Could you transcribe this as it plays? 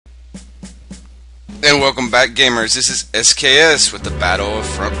And welcome back, gamers. This is SKS with the Battle of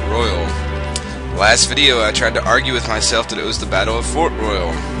Front Royal. Last video I tried to argue with myself that it was the Battle of Fort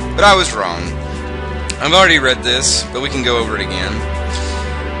Royal, but I was wrong. I've already read this, but we can go over it again.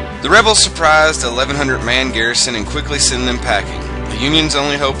 The rebels surprised a 1,100-man garrison and quickly sent them packing. The Union's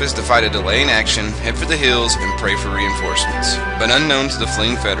only hope is to fight a delay in action, head for the hills, and pray for reinforcements. But unknown to the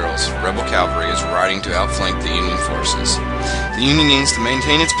fleeing Federals, rebel cavalry is riding to outflank the Union forces. The Union needs to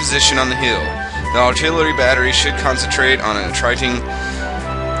maintain its position on the hill. The artillery battery should concentrate on attriting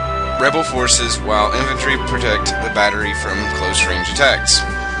rebel forces while infantry protect the battery from close-range attacks.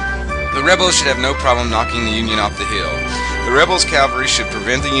 The rebels should have no problem knocking the Union off the hill. The rebels' cavalry should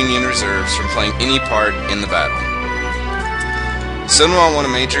prevent the Union reserves from playing any part in the battle. Stonewall won a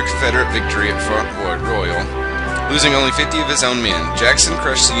major Confederate victory at Front Royal, losing only 50 of his own men. Jackson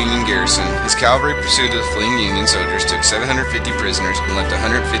crushed the Union garrison. His cavalry pursued the fleeing Union soldiers, took 750 prisoners, and left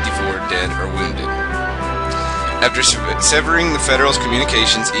 154 dead or wounded. After severing the Federals'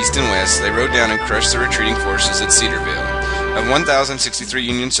 communications east and west, they rode down and crushed the retreating forces at Cedarville. Of 1,063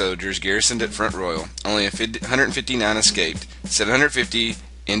 Union soldiers garrisoned at Front Royal, only 159 escaped. 750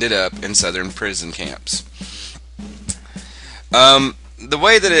 ended up in southern prison camps. The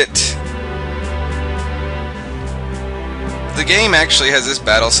way that the game actually has this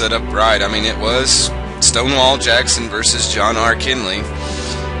battle set up right. I mean, it was Stonewall Jackson versus John R. Kinley.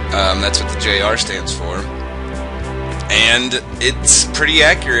 That's what the JR stands for. And it's pretty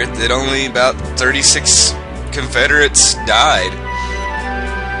accurate that only about 36 Confederates died.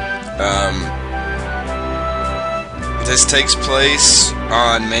 This takes place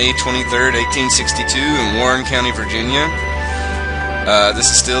on May 23rd, 1862 in Warren County, Virginia. This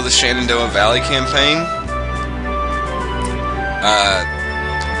is still the Shenandoah Valley campaign.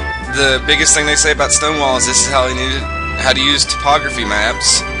 The biggest thing they say about Stonewall is this is how he knew how to use topography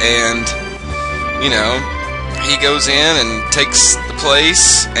maps, and you know, he goes in and takes the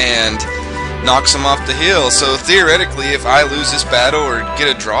place and knocks them off the hill. So theoretically, if I lose this battle or get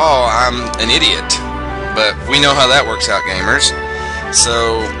a draw, I'm an idiot. But we know how that works out, gamers.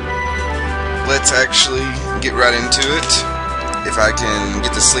 So let's actually get right into it. If I can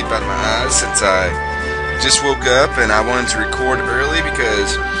get the sleep out of my eyes, since I just woke up and I wanted to record early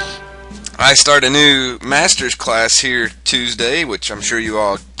because I start a new master's class here Tuesday, which I'm sure you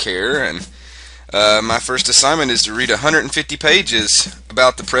all care, and my first assignment is to read 150 pages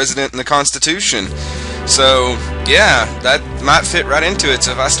about the President and the Constitution. So yeah, that might fit right into it.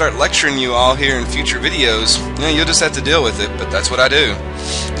 So if I start lecturing you all here in future videos, you know, you'll just have to deal with it, but that's what I do.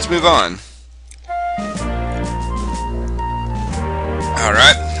 Let's move on.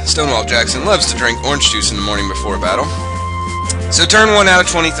 Alright, Stonewall Jackson loves to drink orange juice in the morning before a battle. So turn 1 out of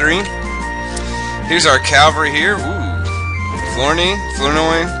 23. Here's our cavalry here. Ooh.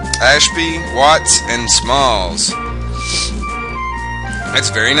 Flournoy, Ashby, Watts, and Smalls. That's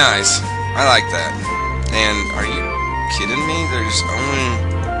very nice. I like that. And are you kidding me? There's only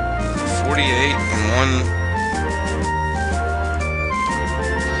 48 and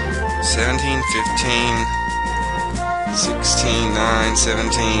 17, 15... 16, 9,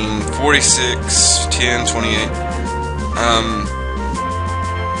 17, 46, 10, 28.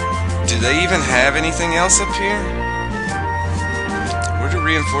 Do they even have anything else up here? Where do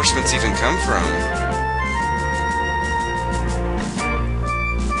reinforcements even come from?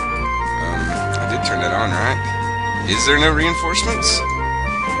 I did turn that on, right? Is there no reinforcements?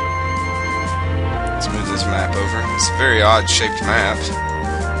 Let's move this map over. It's a very odd shaped map.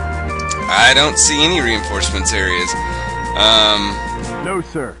 I don't see any reinforcements areas. No,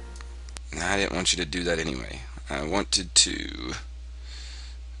 sir. I didn't want you to do that anyway. I wanted to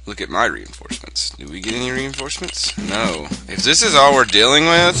look at my reinforcements. Do we get any reinforcements? No. If this is all we're dealing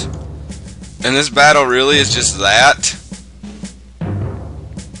with, and this battle really is just that,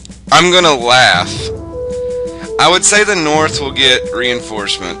 I'm gonna laugh. I would say the North will get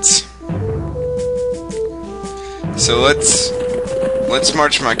reinforcements. So let's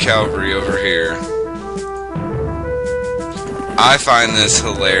march my cavalry over here. I find this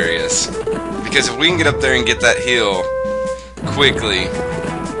hilarious, because if we can get up there and get that hill quickly,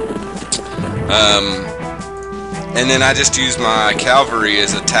 and then I just use my cavalry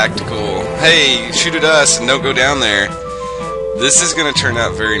as a tactical, hey, shoot at us and don't go down there, this is going to turn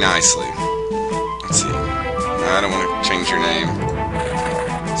out very nicely. Let's see. I don't want to change your name.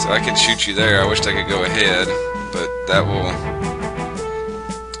 So I could shoot you there. I wished I could go ahead, but that will...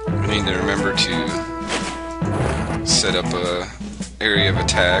 I need to remember to set up a area of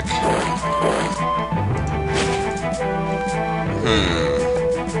attack.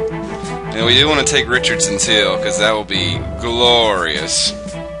 Now we do want to take Richardson's Hill, because that will be glorious.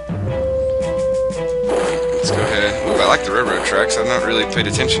 but I like the railroad tracks. I've not really paid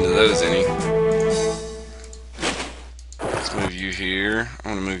attention to those any. Let's move you here. I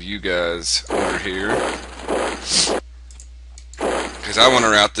want to move you guys over here, because I want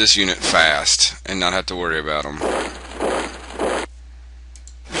to route this unit fast and not have to worry about them.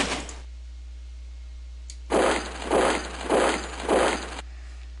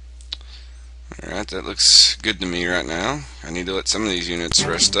 Alright, that looks good to me right now. I need to let some of these units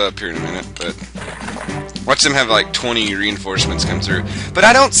rest up here in a minute, but watch them have like 20 reinforcements come through. But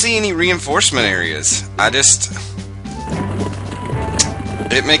I don't see any reinforcement areas.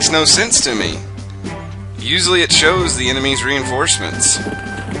 It makes no sense to me. Usually it shows the enemy's reinforcements.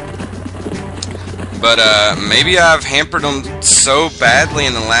 But maybe I've hampered them so badly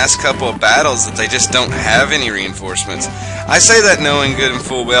in the last couple of battles that they just don't have any reinforcements. I say that knowing good and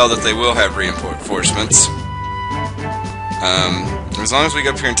full well that they will have reinforcements. As long as we go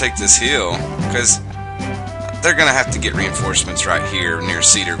up here and take this hill, because they're going to have to get reinforcements right here near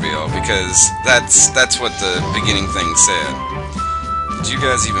Cedarville, because that's what the beginning thing said. Did you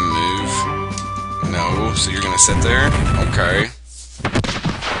guys even move? No, so you're going to sit there? Okay.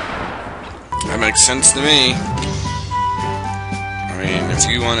 That makes sense to me. I mean, if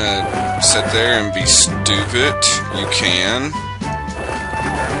you want to sit there and be stupid, you can.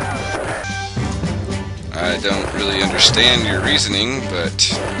 I don't really understand your reasoning,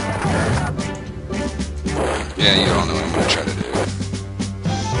 but yeah, you all know what I'm going to try to do.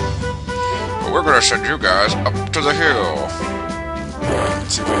 But we're going to send you guys up to the hill.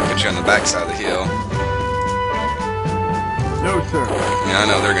 Let's see if we can get you on the backside of the hill. No, sir. Yeah, I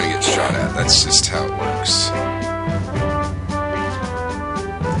know they're going to get shot at. That's just how it works.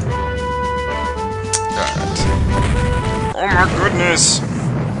 Alright. Oh my goodness!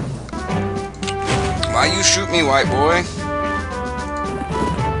 Why you shoot me, white boy?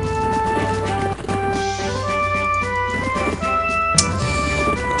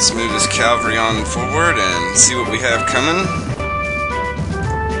 Let's move this cavalry on forward and see what we have coming.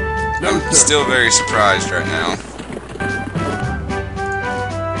 No, I'm still very surprised right now.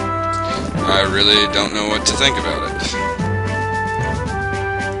 I really don't know what to think about it.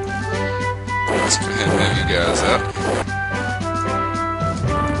 Let's go ahead and move you guys up.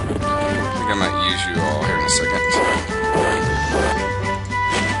 I think I might use you all here in a second.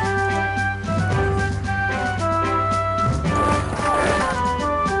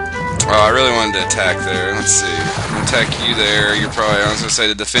 Oh, I really wanted to attack there. Let's see. I'm going to attack you there. You're probably, I was going to say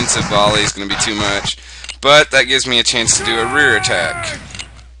the defensive volley is going to be too much. But that gives me a chance to do a rear attack.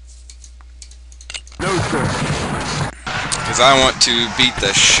 No, sir. Because I want to beat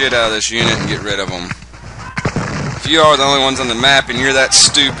the shit out of this unit and get rid of them. If you are the only ones on the map and you're that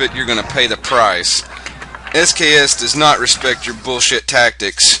stupid, you're going to pay the price. SKS does not respect your bullshit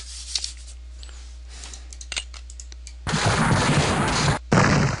tactics.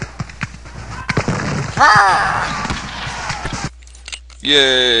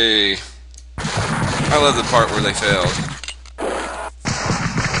 Yay! I love the part where they failed.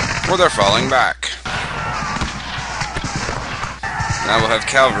 Or they're falling back. Now we'll have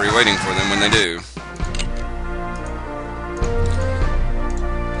cavalry waiting for them when they do.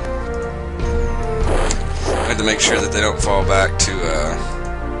 I had to make sure that they don't fall back to,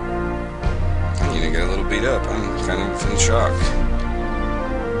 get a little beat up. I'm kind of in shock.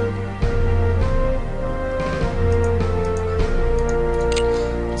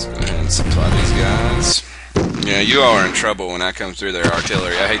 Let's go ahead and supply these guys. Yeah, you all are in trouble when I come through their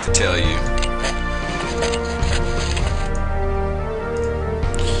artillery. I hate to tell you.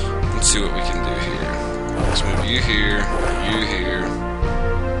 Let's see what we can do here. Let's move you here, you here.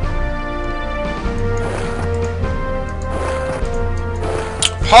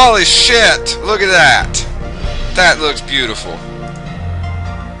 Holy shit! Look at that! That looks beautiful.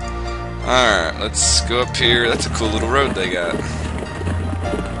 Alright, let's go up here. That's a cool little road they got.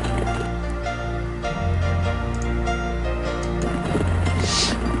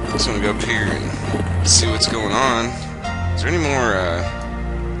 Just want to go up here and see what's going on. Is there any more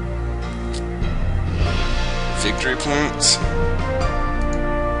victory points? I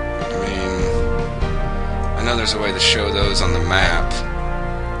mean, I know there's a way to show those on the map.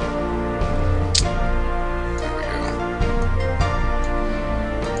 There we go.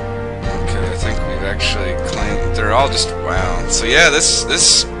 Okay, I think we've actually claimed. They're all just wow. So yeah, this.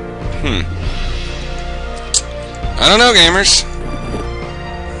 I don't know, gamers.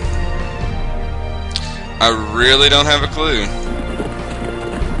 I really don't have a clue.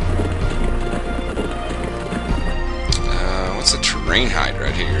 What's the terrain height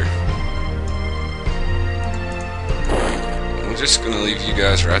right here? We're just gonna leave you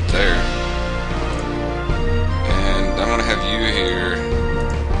guys right there. And want to have you here.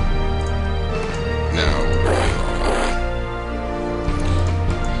 No.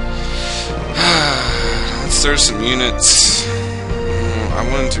 Let's throw some units. I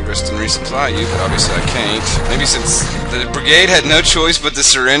wanted to rest and resupply you, but obviously I can't. Maybe since the brigade had no choice but to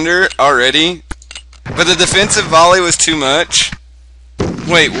surrender already. But the defensive volley was too much.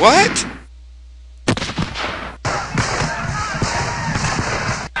 Wait, what?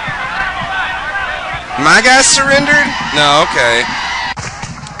 My guy surrendered? No, okay.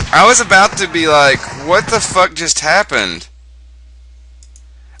 I was about to be like, what the fuck just happened?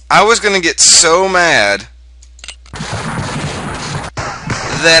 I was gonna get so mad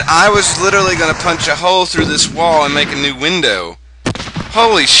that I was literally gonna punch a hole through this wall and make a new window.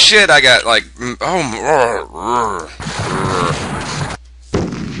 Holy shit, I got like, oh,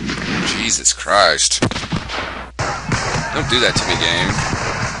 Jesus Christ. Don't do that to me, game.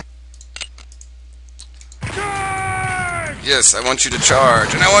 Yes, I want you to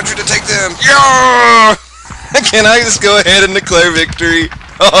charge, and I want you to take them. Yeah! Can I just go ahead and declare victory?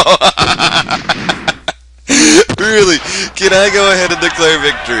 Really? Can I go ahead and declare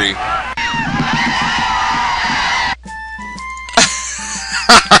victory?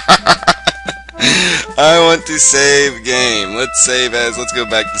 I want to save game. Let's save as, let's go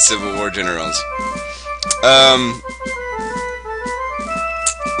back to Civil War Generals.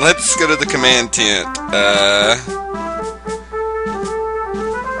 Let's go to the command tent.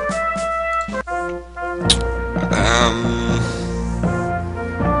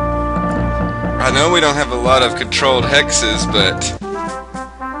 I know we don't have a lot of controlled hexes, but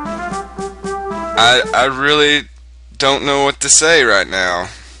I really don't know what to say right now.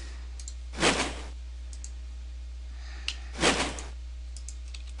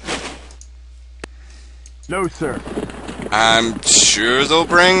 No, sir. I'm sure they'll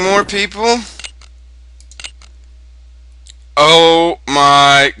bring more people. Oh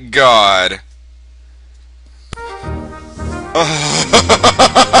my God.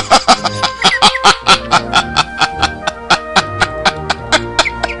 Oh.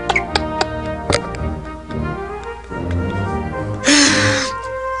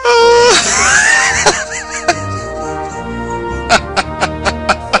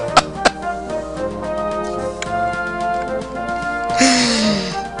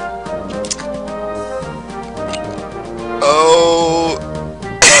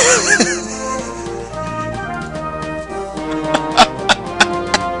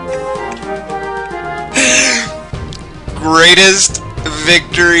 Greatest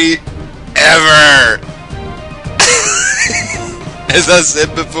victory ever. As I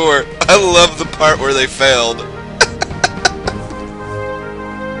said before, I love the part where they failed.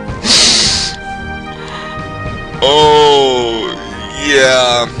 Oh,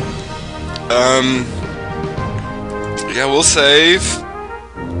 yeah. Yeah, we'll save.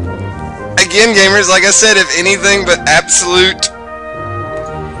 Again, gamers, like I said, if anything but absolute,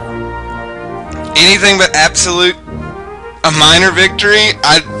 a minor victory,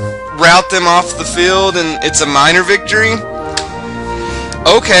 I'd route them off the field and it's a minor victory.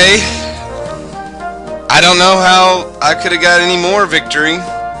 Okay. I don't know how I could have got any more victory.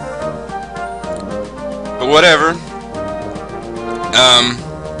 But whatever.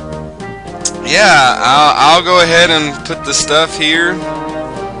 Yeah, I'll go ahead and put the stuff here.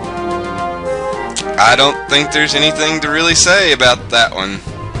 I don't think there's anything to really say about that one.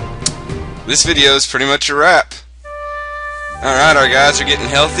 This video is pretty much a wrap. Alright, our guys are getting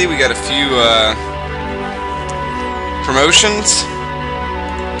healthy. We got a few promotions.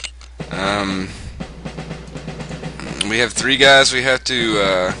 We have 3 guys we have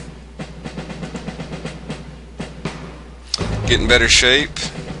to get in better shape.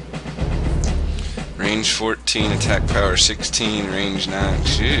 Range 14, attack power 16, range 9.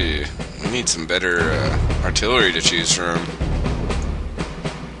 Gee, we need some better artillery to choose from.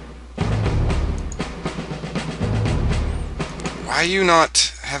 Why you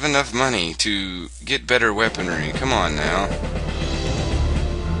not have enough money to get better weaponry? Come on now.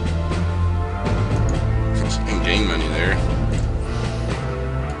 You can gain money there.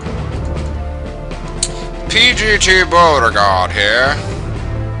 PGT Border Guard here.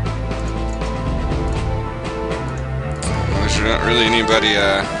 There's not really anybody,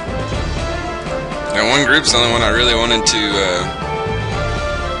 that one group's the only one I really wanted to,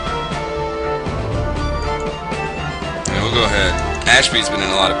 yeah, we'll go ahead. Ashby's been in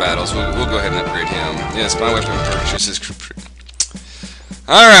a lot of battles. We'll go ahead and upgrade him. Yes, my weapon purchase is...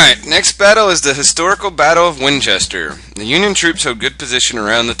 Alright, next battle is the historical Battle of Winchester. The Union troops hold good position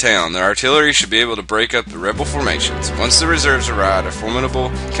around the town. Their artillery should be able to break up the rebel formations. Once the reserves arrive, a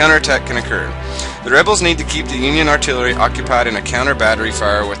formidable counterattack can occur. The rebels need to keep the Union artillery occupied in a counter-battery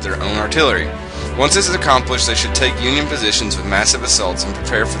fire with their own artillery. Once this is accomplished, they should take Union positions with massive assaults and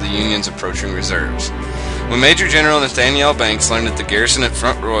prepare for the Union's approaching reserves. When Major General Nathaniel Banks learned that the garrison at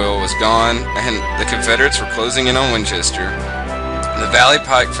Front Royal was gone and the Confederates were closing in on Winchester, the Valley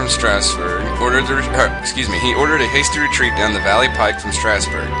Pike from Strasburg he ordered a hasty retreat down the Valley Pike from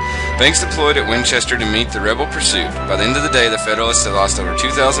Strasburg. Banks deployed at Winchester to meet the rebel pursuit. By the end of the day, the Federalists had lost over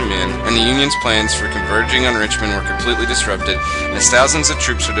 2,000 men, and the Union's plans for converging on Richmond were completely disrupted, as thousands of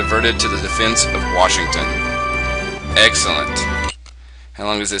troops were diverted to the defense of Washington. Excellent. How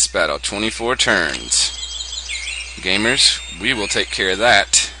long is this battle? 24 turns. Gamers, we will take care of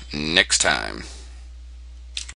that next time.